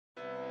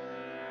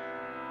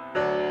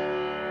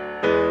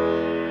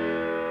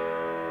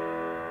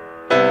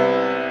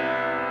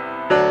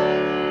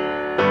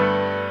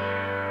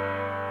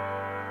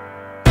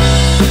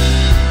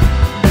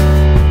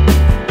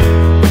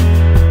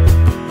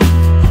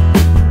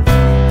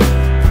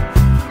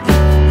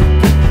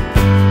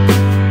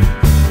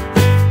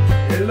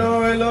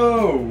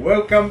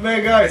Welcome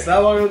back, guys.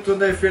 How are you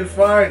today? Feel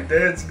fine?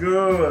 That's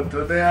good.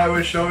 Today I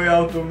will show you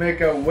how to make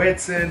a wet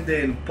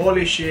sanding,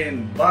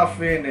 polishing,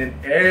 buffing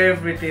and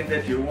everything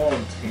that you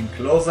want in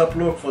close-up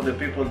look. For the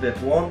people that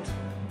want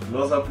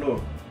close-up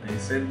look, they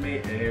send me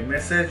a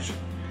message,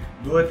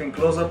 do it in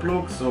close-up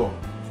look. So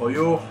for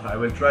you, I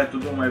will try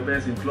to do my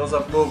best in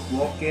close-up look,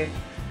 walking.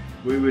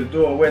 We will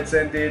do a wet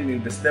sanding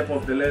in the step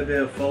of the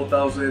ladder,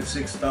 4,000,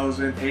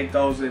 6,000,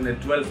 8,000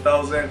 and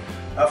 12,000.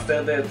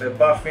 After that, a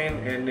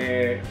buffing,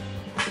 and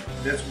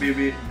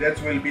that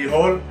will be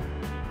all.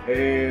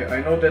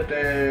 I know that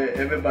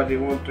everybody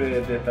wants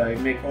that I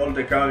make all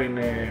the car in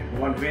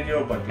one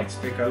video, but it's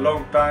take a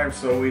long time,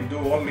 so we do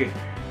only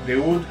the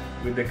wood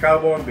with the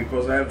carbon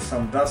because I have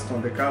some dust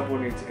on the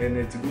carbon, and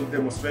it's a good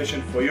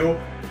demonstration for you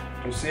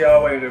to see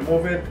how I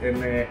remove it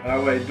and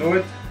how I do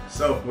it.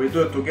 So we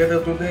do it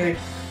together today.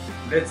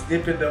 Let's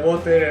dip in the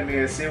water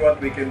and see what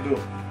we can do.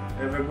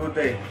 Have a good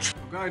day.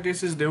 Guys,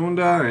 this is the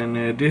Honda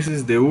and this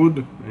is the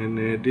wood,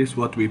 and this is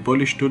what we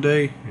polish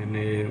today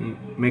and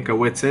make a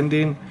wet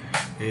sanding.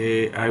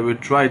 I will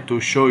try to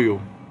show you.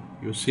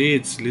 You see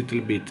it's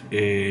little bit,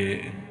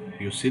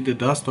 you see the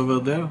dust over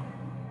there?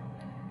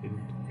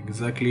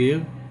 Exactly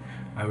here.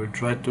 I will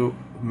try to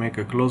make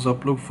a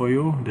close-up look for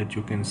you that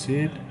you can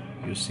see it.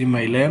 You see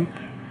my lamp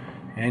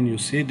and you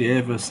see they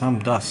have some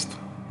dust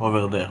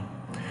over there.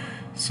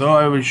 So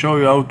I will show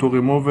you how to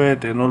remove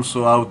it and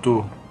also how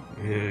to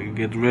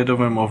get rid of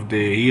them, of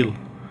the heel,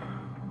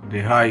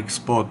 the high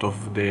spot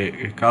of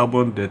the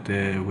carbon that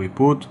we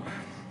put.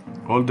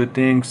 All the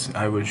things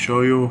I will show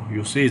you.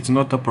 You see it's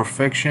not a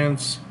perfection.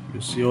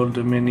 You see all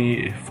the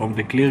many from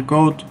the clear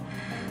coat.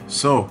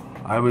 So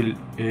I will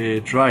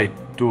try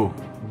to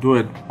do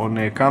it on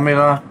a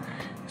camera,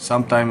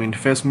 sometime in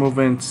fast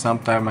movement,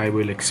 sometime I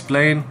will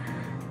explain,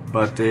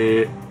 but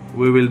we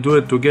will do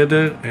it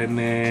together, and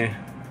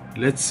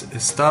let's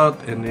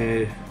start, and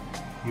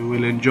you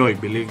will enjoy,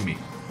 believe me.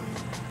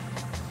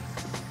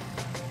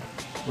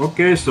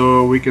 Okay,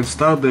 so we can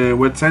start the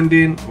wet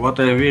sanding. What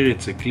I have here,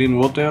 it's a clean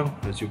water,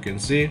 as you can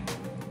see.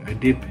 I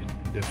dip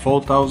the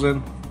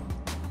 4,000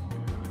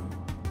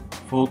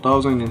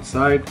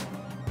 inside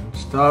and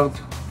start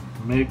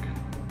make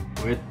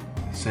wet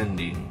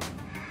sanding.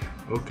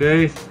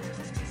 Okay,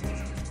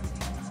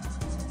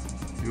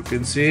 you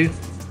can see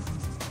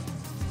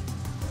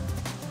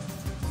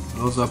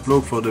close-up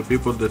look for the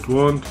people that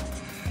want.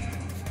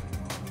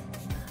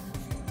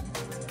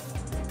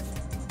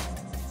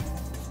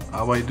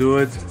 How I do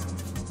it.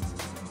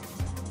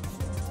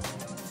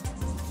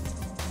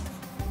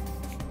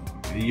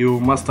 You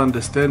must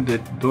understand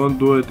that don't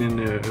do it in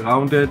a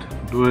rounded,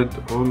 do it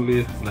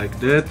only like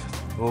that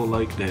or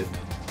like that.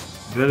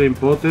 Very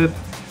important,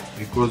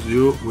 because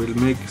you will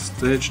make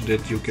stretch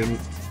that you can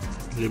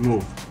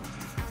remove.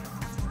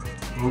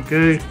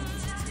 Okay,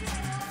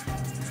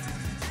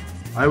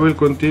 I will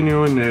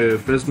continue in a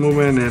fast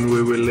movement, and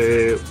we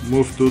will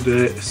move to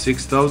the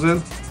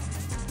 6,000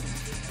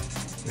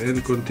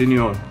 and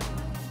continue on.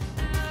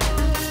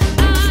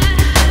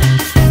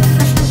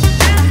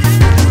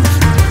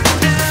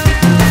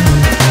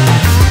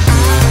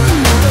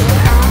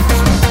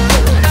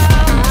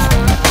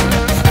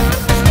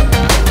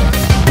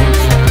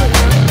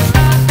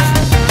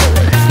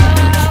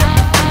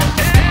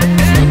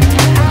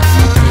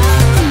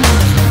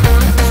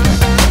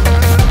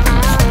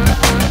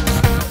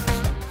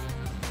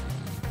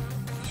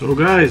 So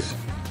guys,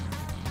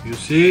 you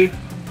see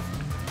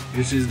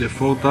this is the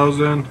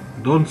 4,000.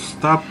 Don't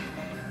stop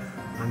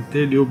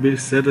until you be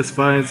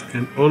satisfied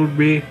and all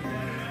be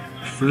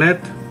flat,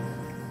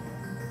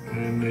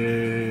 and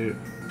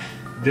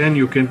then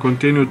you can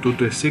continue to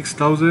the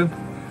 6,000.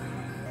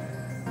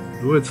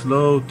 Do it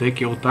slow, take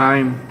your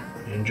time,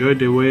 enjoy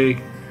the way,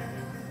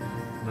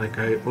 like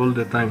I all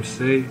the time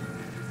say.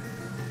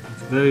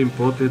 It's very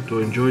important to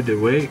enjoy the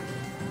way.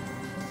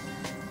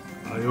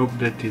 I hope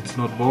that it's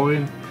not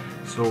boring.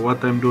 So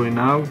what I'm doing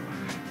now,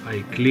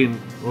 I clean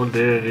all the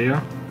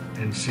area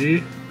and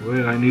see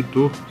where I need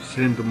to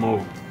sand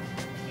more.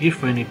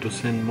 If I need to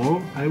sand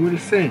more, I will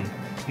sand.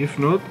 If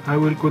not, I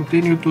will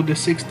continue to the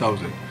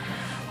 6,000.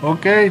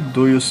 Okay,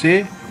 do you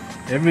see?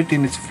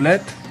 Everything is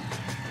flat.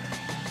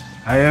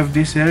 I have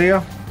this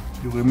area.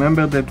 You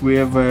remember that we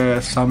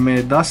have some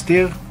dust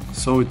here,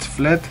 so it's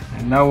flat.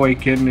 And now I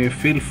can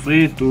feel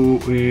free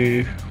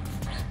to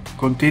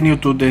continue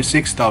to the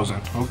 6,000.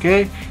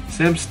 Okay,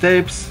 same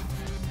steps.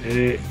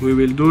 We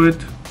will do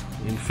it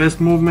in fast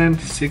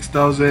movement,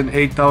 6,000,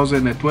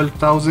 8,000 and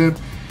 12,000,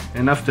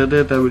 and after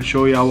that I will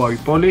show you how I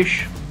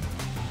polish,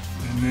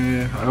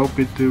 and I hope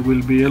it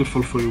will be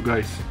helpful for you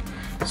guys.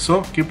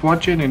 So keep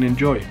watching and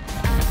enjoy.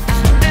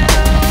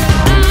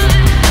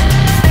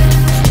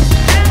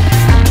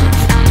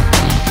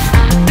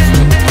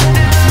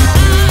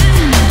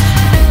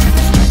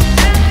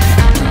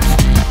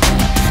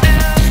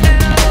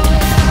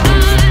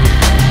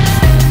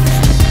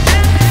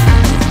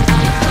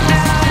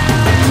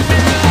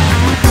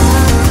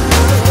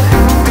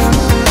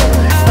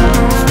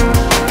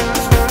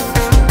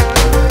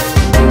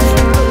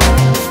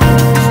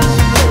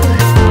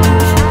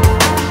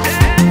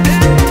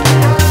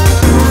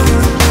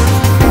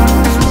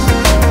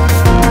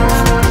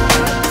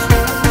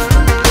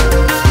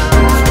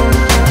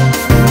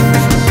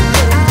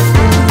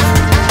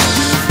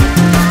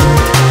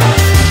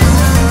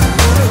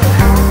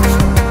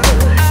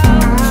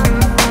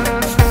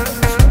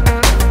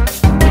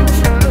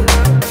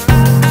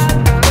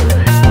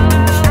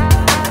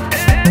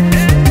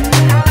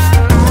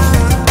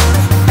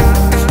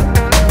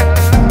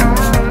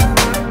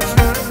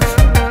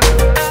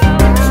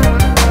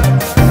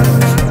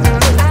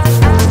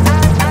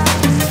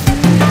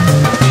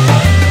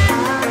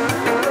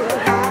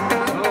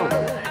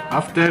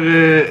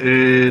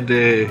 after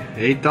the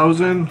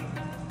 8000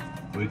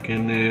 we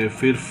can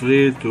feel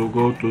free to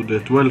go to the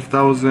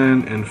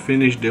 12,000 and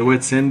finish the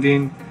wet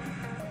sanding,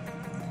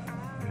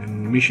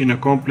 and mission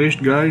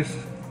accomplished, guys.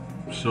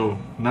 So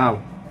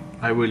now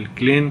I will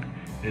clean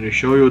and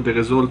show you the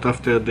result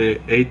after the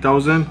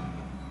 8000.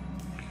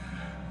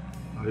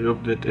 I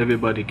hope that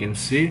everybody can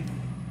see.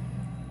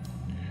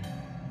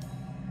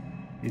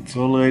 It's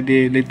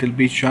already a little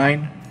bit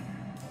shine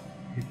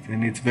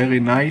and it's very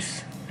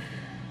nice.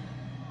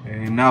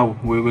 And now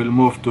we will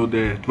move to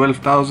the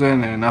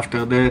 12,000, and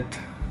after that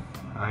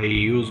I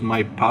use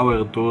my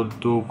power tool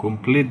to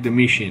complete the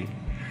mission.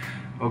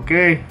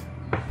 Okay,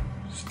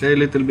 stay a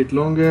little bit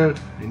longer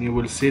and you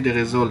will see the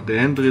result, the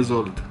end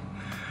result.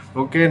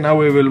 Okay, now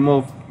we will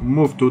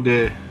move to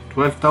the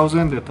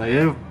 12,000 that I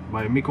have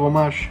by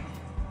micromesh.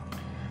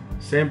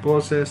 Same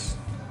process.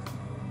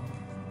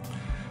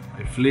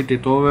 I flit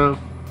it over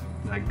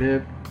like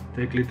that,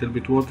 take a little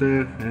bit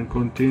water and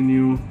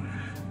continue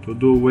to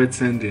do wet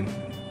sanding.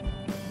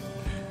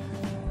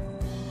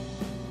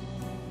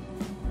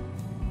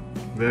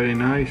 Very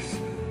nice.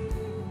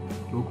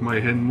 Look, my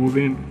hand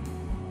moving.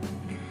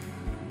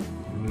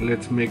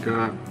 Let's make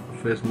a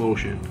fast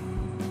motion.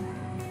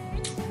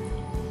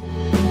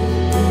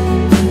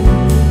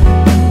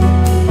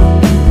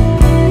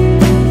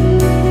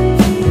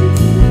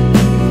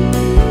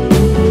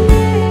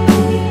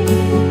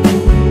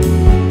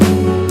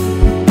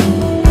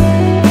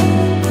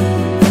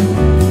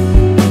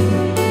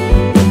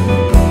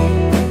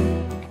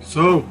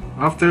 So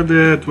after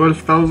the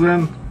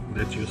 12,000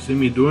 that you see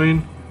me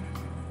doing,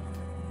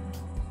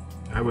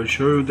 I will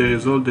show you the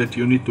result that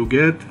you need to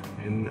get,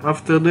 and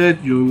after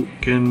that you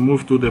can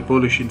move to the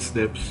polishing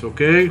steps.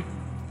 Okay,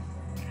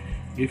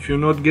 if you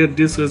not get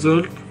this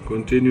result,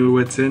 continue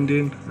wet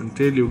sanding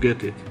until you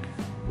get it.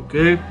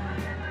 Okay,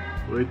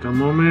 wait a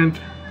moment,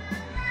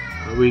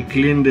 I will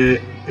clean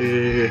the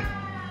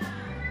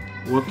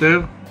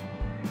water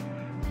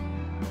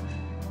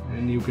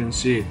and you can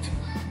see it.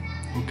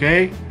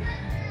 Okay,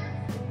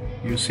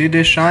 you see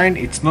the shine.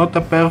 It's not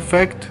a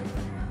perfect,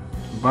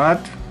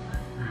 but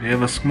they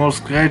have a small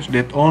scratch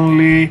that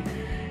only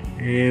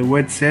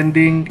wet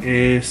sanding,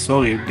 the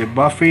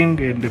buffing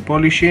and the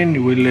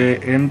polishing will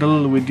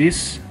handle with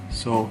this.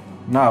 So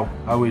now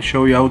I will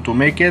show you how to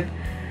make it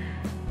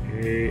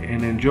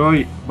and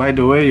enjoy. By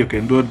the way, you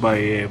can do it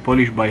by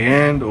polish by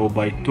hand or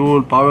by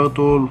tool, power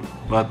tool,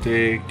 but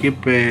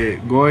keep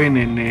going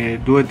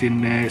and do it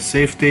in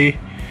safety.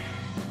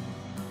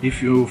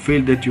 If you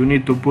feel that you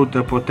need to put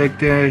a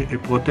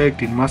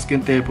protecting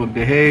masking tape on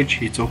the edge,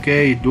 it's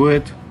okay, do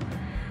it.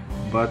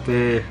 But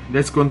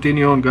let's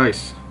continue on,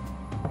 guys.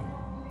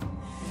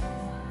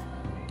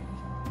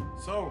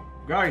 So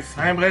guys,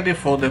 I'm ready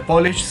for the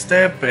polish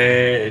step.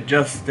 I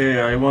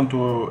want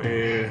to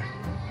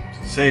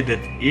say that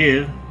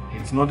here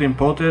it's not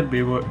important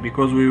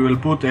because we will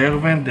put air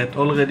vent that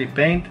already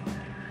paint.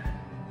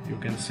 You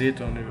can see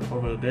it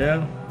over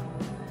there.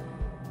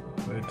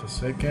 Wait a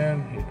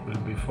second, it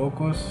will be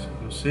focused.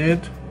 You see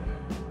it?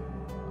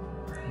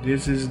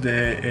 This is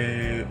the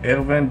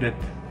air vent that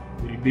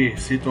will be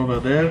sit over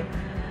there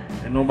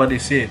and nobody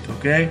see it.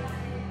 Okay,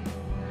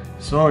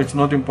 so it's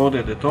not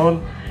important at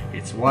all,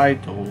 it's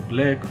white or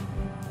black.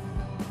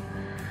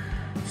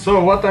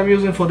 So what I'm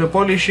using for the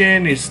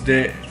polishing is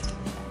the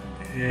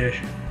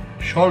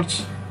SCHOLL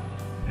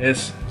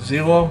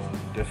S0.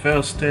 The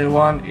first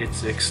one,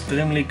 it's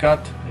extremely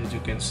cut, as you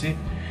can see.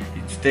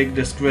 It takes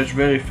the scratch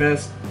very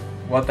fast.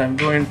 What I'm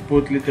doing,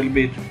 put little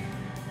bit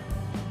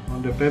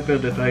on the paper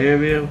that I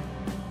have here.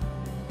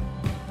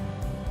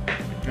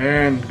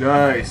 And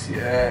guys,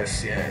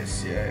 yes,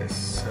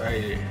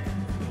 I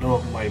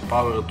love my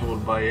power tool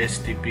by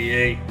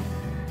SPta.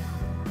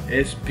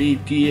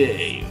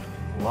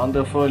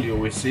 Wonderful.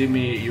 You see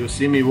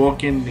me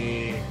working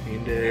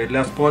in the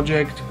last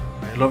project.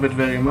 I love it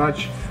very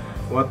much.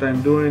 What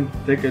I'm doing,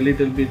 take a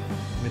little bit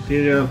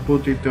material,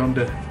 put it on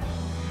the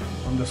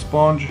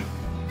sponge,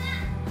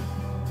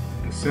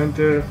 in the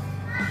center.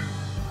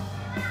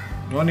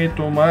 Don't need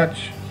too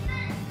much,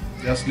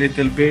 just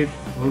little bit.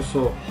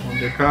 Also on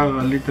the car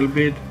a little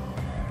bit.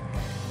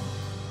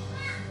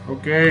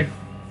 Okay,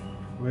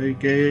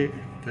 okay.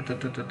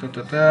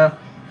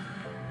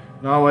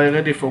 Now I'm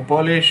ready for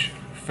polish.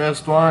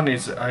 First one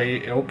is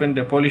I open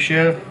the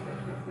polisher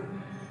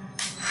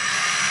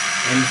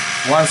in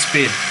one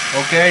speed.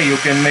 Okay, you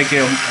can make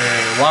a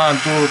 1,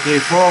 2, 3,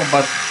 4,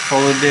 but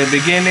for the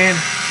beginning,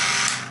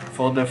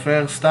 for the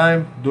first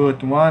time, do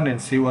it one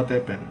and see what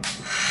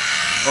happens.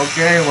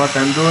 Okay, what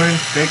I'm doing,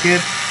 take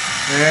it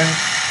and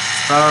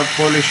start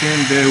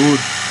polishing the wood.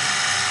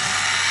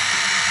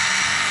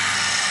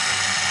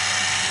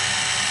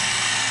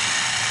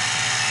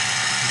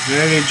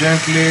 Very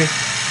gently,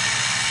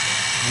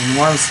 in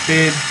one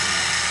speed.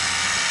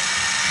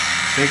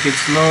 Take it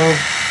slow,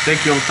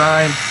 take your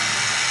time,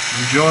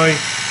 enjoy.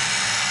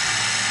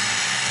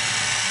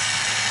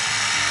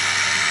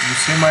 You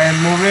see my hand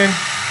moving?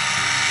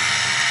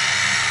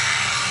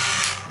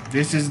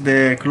 This is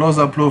the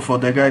close-up look for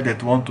the guy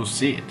that want to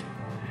see it.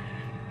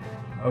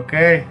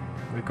 Okay,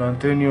 We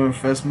continue in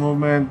first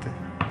movement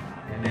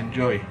and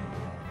enjoy.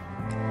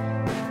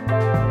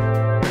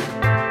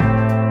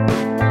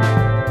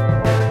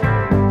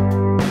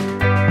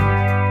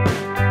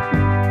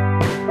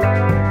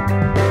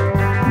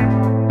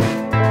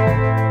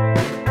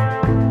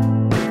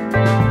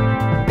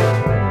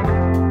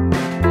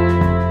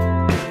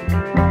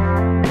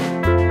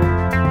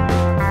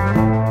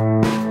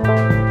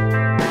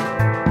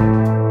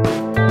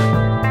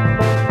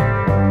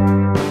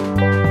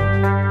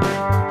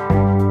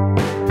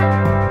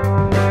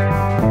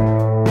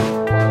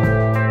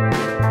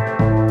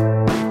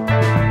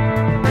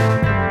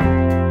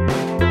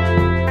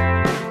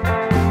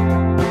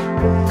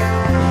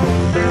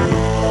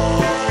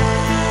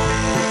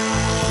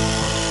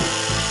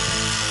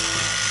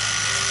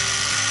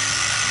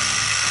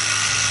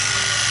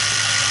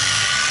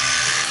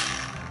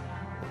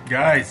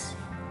 Guys,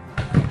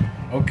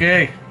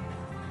 okay,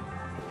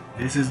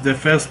 this is the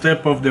first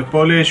step of the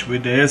polish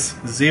with the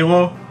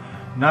S0.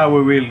 Now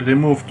we will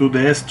remove to the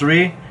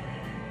S3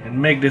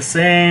 and make the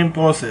same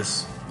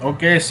process.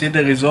 Okay, see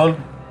the result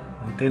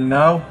until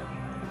now.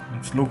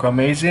 It looks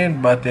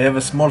amazing, but I have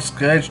a small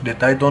scratch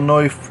that I don't know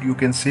if you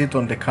can see it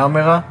on the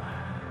camera.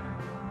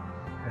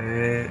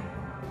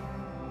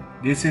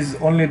 This is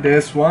only the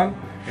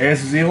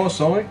S0,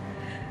 sorry.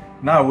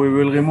 Now we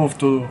will move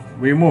to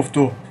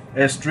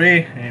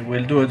S3 and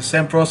we'll do the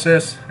same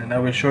process and I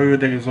will show you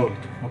the result.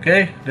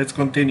 Okay, let's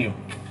continue.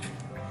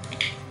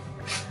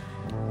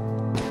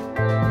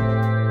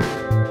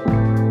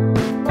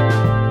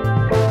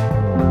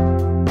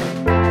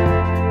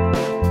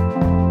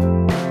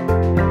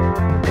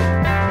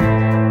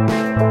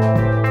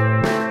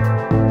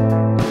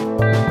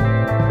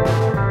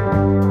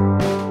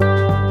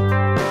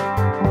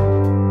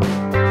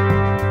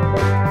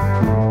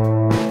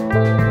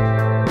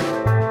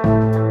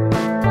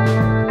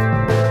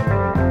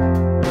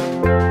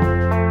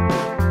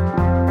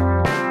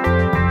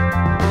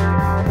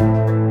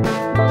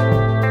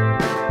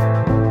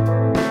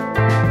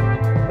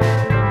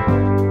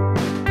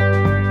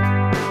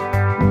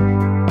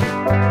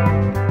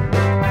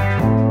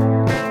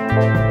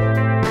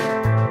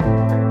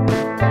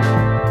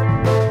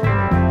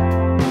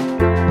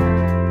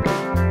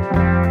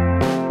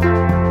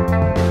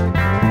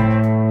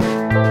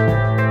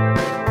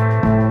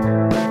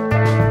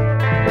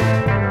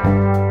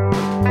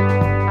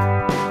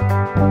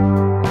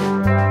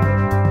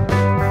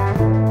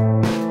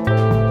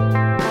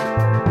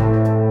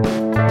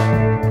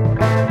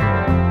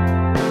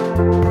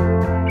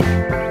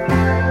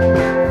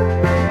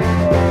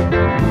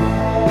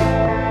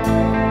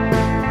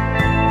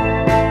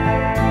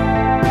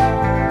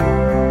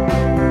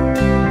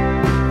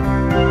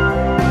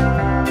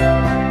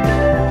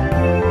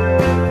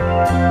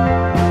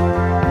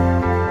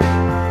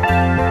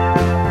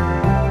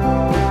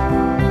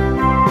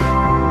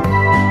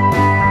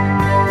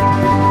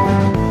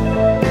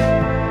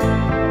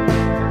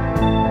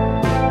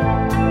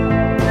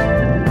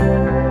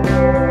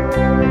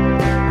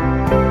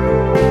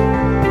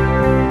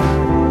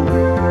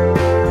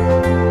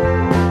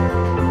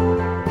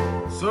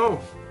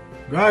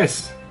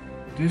 Guys,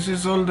 this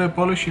is all the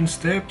polishing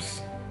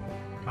steps.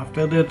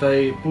 After that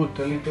I put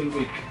a little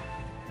bit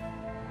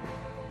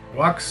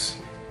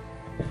wax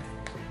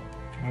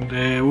on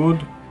the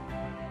wood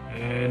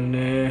and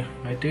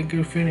I think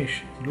you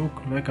finish. Look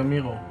like a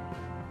mirror.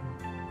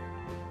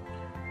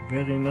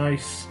 Very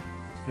nice,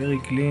 very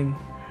clean.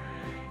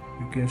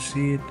 You can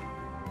see it.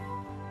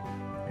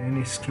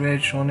 Any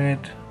scratch on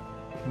it.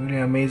 Really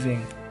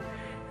amazing.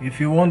 If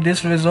you want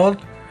this result,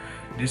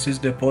 this is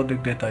the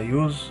product that I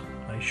use.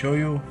 I show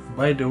you.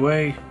 By the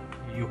way,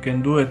 you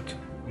can do it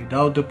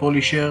without the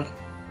polisher.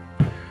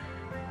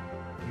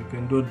 You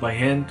can do it by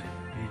hand.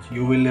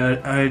 You will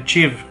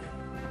achieve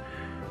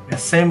the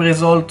same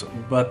result,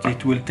 but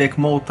it will take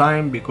more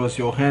time because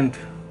your hand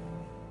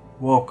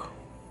work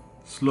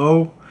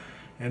slow,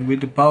 and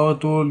with the power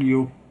tool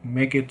you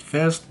make it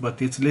fast,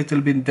 but it's a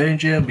little bit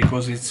danger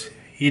because it's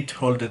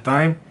heat all the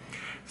time.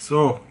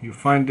 So you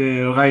find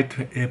the right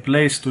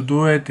place to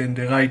do it and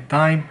the right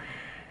time,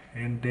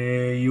 and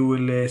you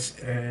will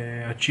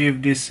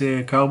achieve this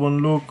carbon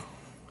look.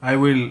 I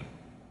will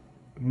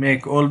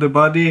make all the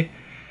body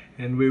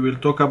and we will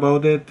talk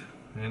about it,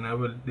 and I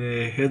will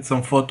add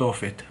some photo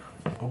of it.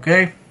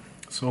 Okay,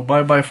 so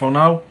bye bye for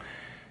now,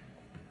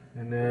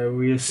 and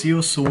we'll see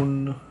you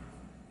soon.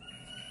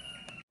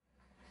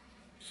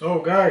 So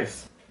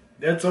guys,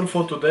 that's all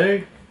for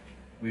today.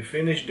 We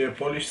finished the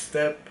polish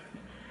step.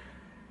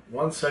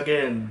 Once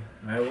again,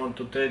 I want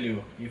to tell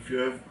you, if you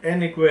have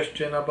any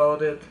question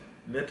about it,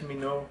 let me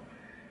know.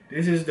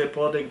 This is the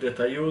product that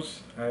I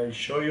use. I'll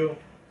show you.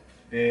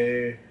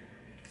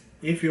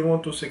 If you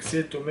want to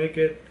succeed to make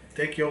it,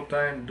 take your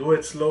time, do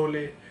it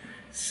slowly,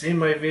 see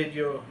my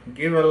video,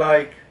 give a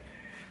like,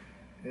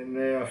 and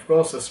of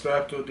course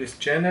subscribe to this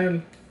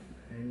channel,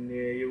 and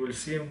you will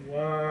see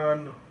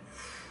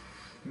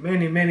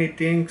many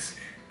things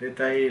that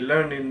I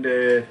learned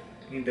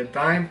in the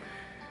time.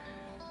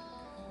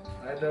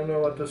 I don't know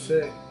what to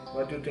say.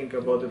 What do you think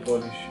about the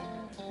polish?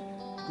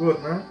 Good,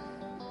 huh?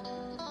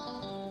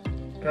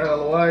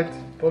 Pearl white,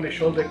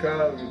 polish all the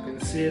car, you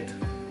can see it.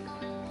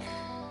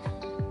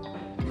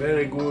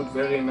 Very good,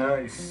 very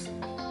nice.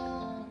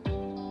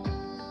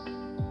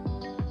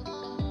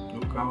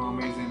 Look how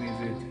amazing is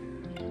it.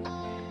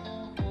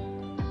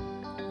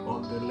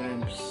 All the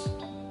lamps,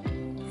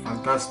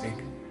 fantastic.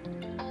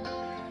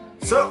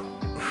 So,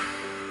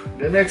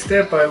 the next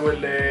step I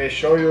will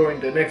show you in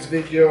the next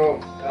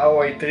video how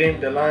I trim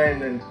the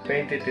line and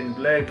paint it in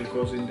black,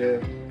 because in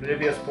the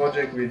previous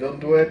project we don't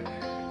do it.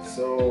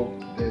 So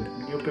the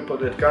new people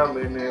that come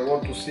and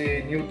want to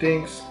see new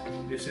things,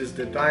 this is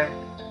the time.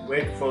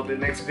 Wait for the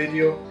next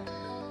video.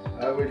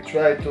 I will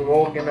try to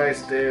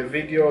organize the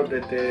video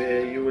that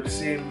you will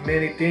see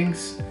many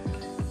things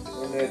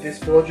on this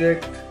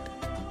project.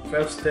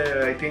 First,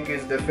 I think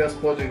it's the first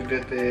project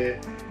that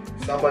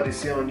somebody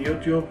see on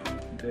YouTube,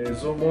 the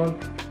zoom on,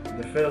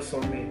 the first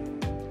on me.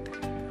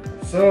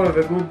 So have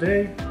a good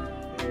day,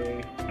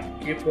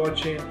 keep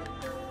watching.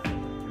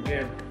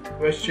 Again,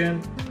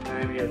 question, I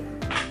am here.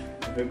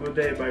 Have a good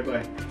day, bye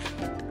bye.